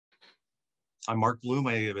I'm Mark Bloom.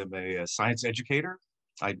 I am a science educator.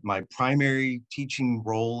 My primary teaching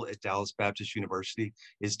role at Dallas Baptist University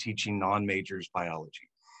is teaching non-majors biology.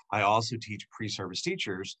 I also teach pre-service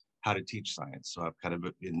teachers how to teach science. So I'm kind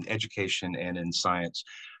of in education and in science.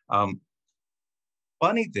 Um,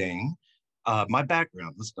 Funny thing, my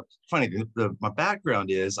background, this is the funny thing, my background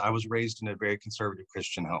is I was raised in a very conservative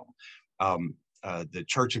Christian home. The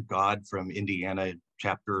Church of God from Indiana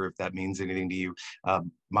chapter, if that means anything to you.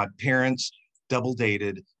 My parents double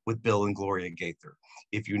dated with Bill and Gloria Gaither.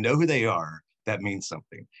 If you know who they are, that means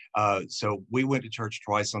something. So we went to church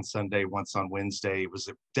twice on Sunday, once on Wednesday. It was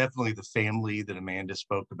definitely the family that Amanda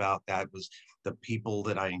spoke about. That was the people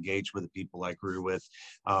that I engaged with, the people I grew with,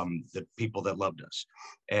 the people that loved us.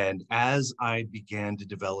 And as I began to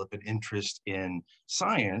develop an interest in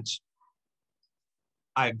science,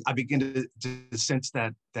 I begin to sense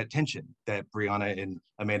that tension that Briana and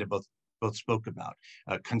Amanda both spoke about,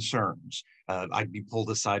 concerns. I'd be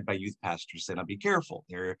pulled aside by youth pastors saying, "I'll be careful.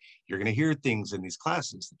 You're going to hear things in these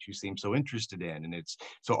classes that you seem so interested in," and it's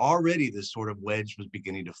so already this sort of wedge was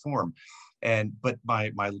beginning to form, but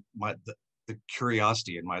the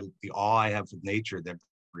curiosity and the awe I have with nature that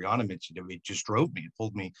Briana mentioned, it just drove me. It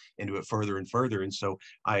pulled me into it further and further. And so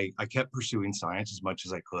I kept pursuing science as much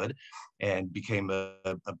as I could and became a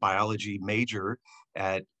biology major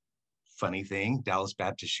at, funny thing, Dallas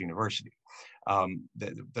Baptist University.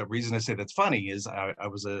 The reason I say that's funny is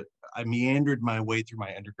I meandered my way through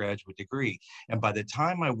my undergraduate degree. And by the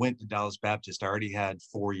time I went to Dallas Baptist, I already had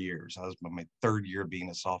 4 years. I was my third year being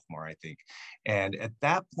a sophomore, I think. And at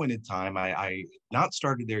that point in time, I not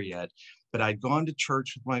started there yet, but I'd gone to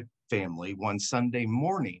church with my family one Sunday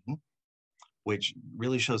morning, which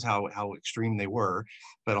really shows how extreme they were.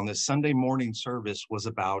 But on this Sunday morning service was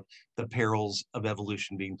about the perils of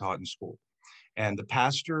evolution being taught in school. And the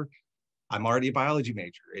pastor, I'm already a biology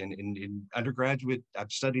major. In undergraduate,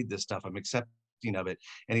 I've studied this stuff. I'm accepting of it.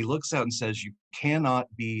 And he looks out and says, "You cannot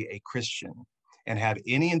be a Christian and have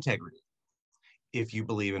any integrity if you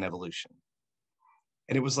believe in evolution."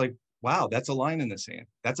 And it was like, wow, that's a line in the sand.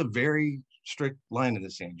 That's a very strict line in the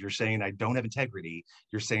sand. You're saying I don't have integrity.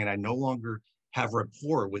 You're saying I no longer have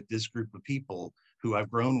rapport with this group of people who I've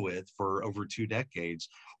grown with for over 2 decades.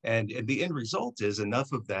 And the end result is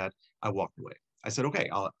enough of that, I walked away. I said, okay,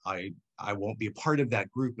 I won't be a part of that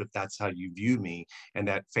group if that's how you view me. And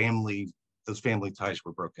those family ties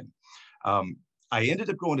were broken. I ended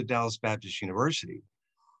up going to Dallas Baptist University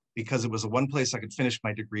because it was the one place I could finish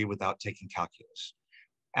my degree without taking calculus.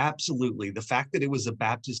 Absolutely. The fact that it was a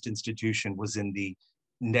Baptist institution was in the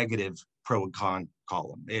negative pro and con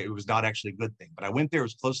column. It was not actually a good thing, but I went there, it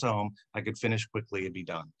was close to home. I could finish quickly and be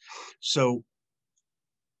done. So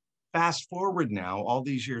fast forward now, all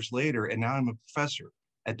these years later, and now I'm a professor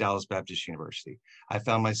at Dallas Baptist University. I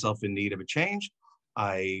found myself in need of a change.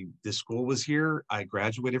 The school was here. I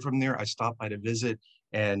graduated from there. I stopped by to visit,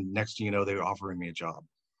 and next thing you know, they were offering me a job.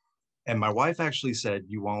 And my wife actually said,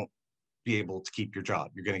 "You won't be able to keep your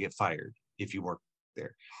job. You're going to get fired if you work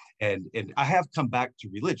there." And I have come back to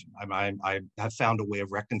religion. I have found a way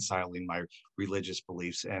of reconciling my religious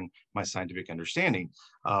beliefs and my scientific understanding.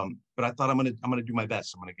 But I thought I'm gonna do my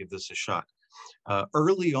best. I'm gonna give this a shot.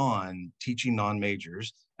 Early on, teaching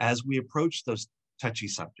non-majors, as we approach those touchy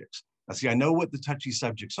subjects. Now, see, I know what the touchy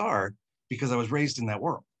subjects are because I was raised in that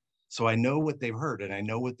world. So I know what they've heard and I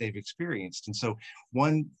know what they've experienced. And so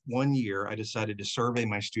one year I decided to survey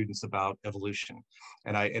my students about evolution.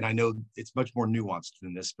 And I know it's much more nuanced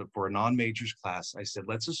than this, but for a non-majors class, I said,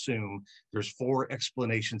 let's assume there's 4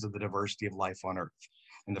 explanations of the diversity of life on Earth.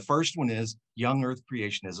 And the first one is young Earth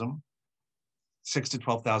creationism, 6 to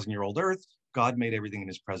 12,000-year-old Earth. God made everything in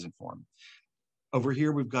his present form. Over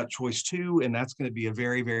here, we've got choice 2, and that's going to be a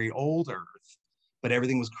very, very old Earth, but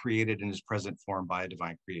everything was created in his present form by a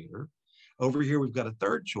divine creator. Over here, we've got a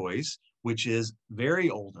third choice, which is very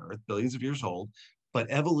old Earth, billions of years old, but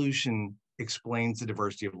evolution explains the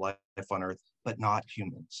diversity of life on Earth, but not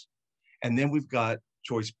humans. And then we've got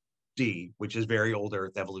choice D, which is very old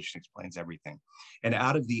Earth, evolution explains everything. And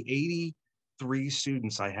out of the 83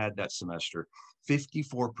 students I had that semester,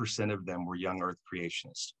 54% of them were young Earth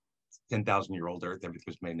creationists. 10,000-year-old Earth, everything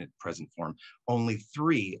was made in its present form. Only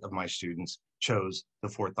 3 of my students chose the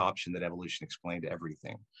fourth option, that evolution explained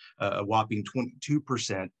everything. A whopping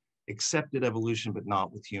 22% accepted evolution, but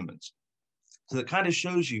not with humans. So that kind of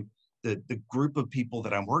shows you the group of people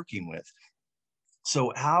that I'm working with.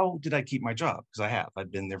 So how did I keep my job? Because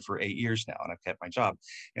I've been there for 8 years now and I've kept my job.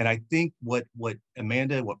 And I think what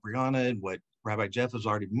Amanda, what Briana, and what Rabbi Jeff has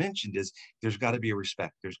already mentioned is there's got to be a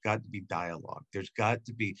respect. There's got to be dialogue. There's got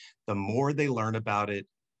to be, the more they learn about it,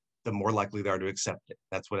 the more likely they are to accept it.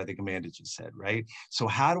 That's what I think Amanda just said, right? So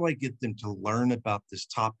how do I get them to learn about this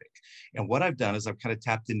topic? And what I've done is I've kind of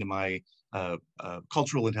tapped into my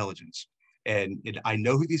cultural intelligence. And I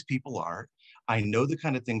know who these people are. I know the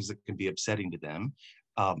kind of things that can be upsetting to them.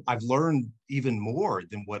 I've learned even more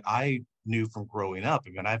than what I knew from growing up.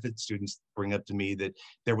 I mean, I've had students bring up to me that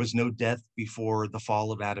there was no death before the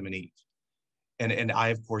fall of Adam and Eve. And I,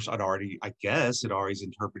 of course, I guess, had always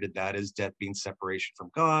interpreted that as death being separation from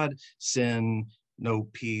God, sin, no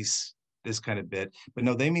peace, this kind of bit. But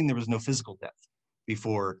no, they mean there was no physical death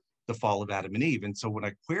before the fall of Adam and Eve. And so when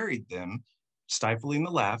I queried them, stifling the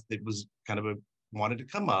laugh that was kind of wanted to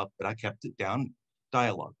come up, but I kept it down,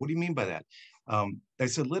 dialogue. What do you mean by that? They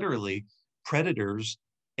said literally, predators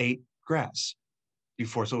ate grass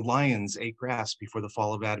before. So lions ate grass before the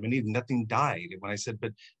fall of Adam and Eve. Nothing died. And when I said,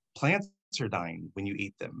 but plants are dying when you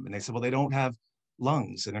eat them. And they said, well, they don't have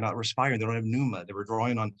lungs and they're not respiring. They don't have pneuma. They were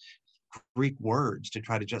drawing on Greek words to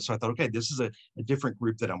try to just, so I thought, okay, this is a different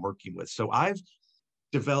group that I'm working with. So I've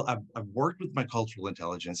worked with my cultural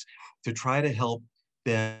intelligence to try to help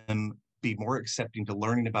them be more accepting to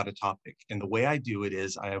learning about a topic. And the way I do it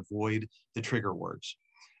is I avoid the trigger words.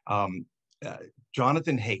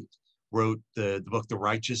 Jonathan Haidt wrote the book, The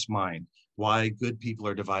Righteous Mind, Why Good People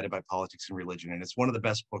Are Divided by Politics and Religion. And it's one of the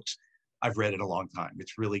best books I've read in a long time.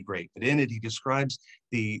 It's really great. But in it, he describes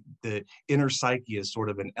the inner psyche as sort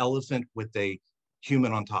of an elephant with a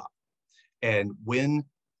human on top. And when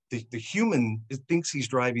the human thinks he's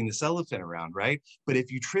driving this elephant around, right? But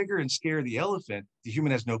if you trigger and scare the elephant, the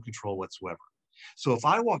human has no control whatsoever. So if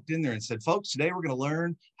I walked in there and said, folks, today we're going to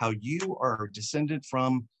learn how you are a descendant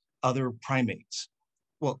from other primates.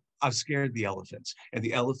 Well, I've scared the elephants, and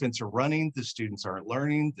the elephants are running, the students aren't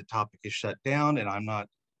learning, the topic is shut down, and I'm not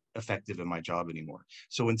effective in my job anymore.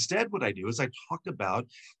 So instead, what I do is I talk about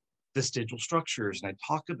vestigial structures, and I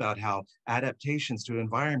talk about how adaptations to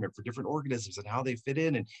environment for different organisms and how they fit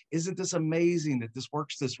in. And isn't this amazing that this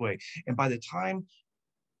works this way? And by the time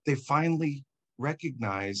they finally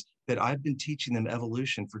recognize that I've been teaching them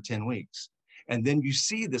evolution for 10 weeks, and then you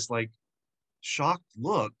see this like shocked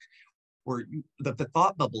look where the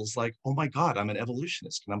thought bubbles like, oh my God, I'm an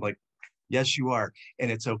evolutionist. And I'm like, yes, you are.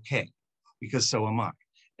 And it's okay, because so am I.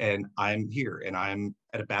 And I'm here and I'm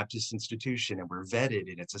at a Baptist institution and we're vetted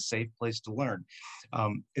and it's a safe place to learn.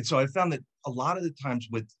 And so I found that a lot of the times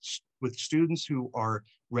with students who are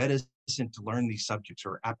reticent to learn these subjects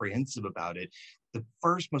or apprehensive about it, the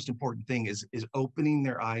first most important thing is opening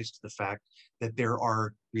their eyes to the fact that there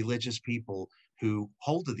are religious people who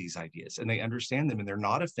hold to these ideas and they understand them and they're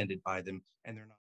not offended by them and they're not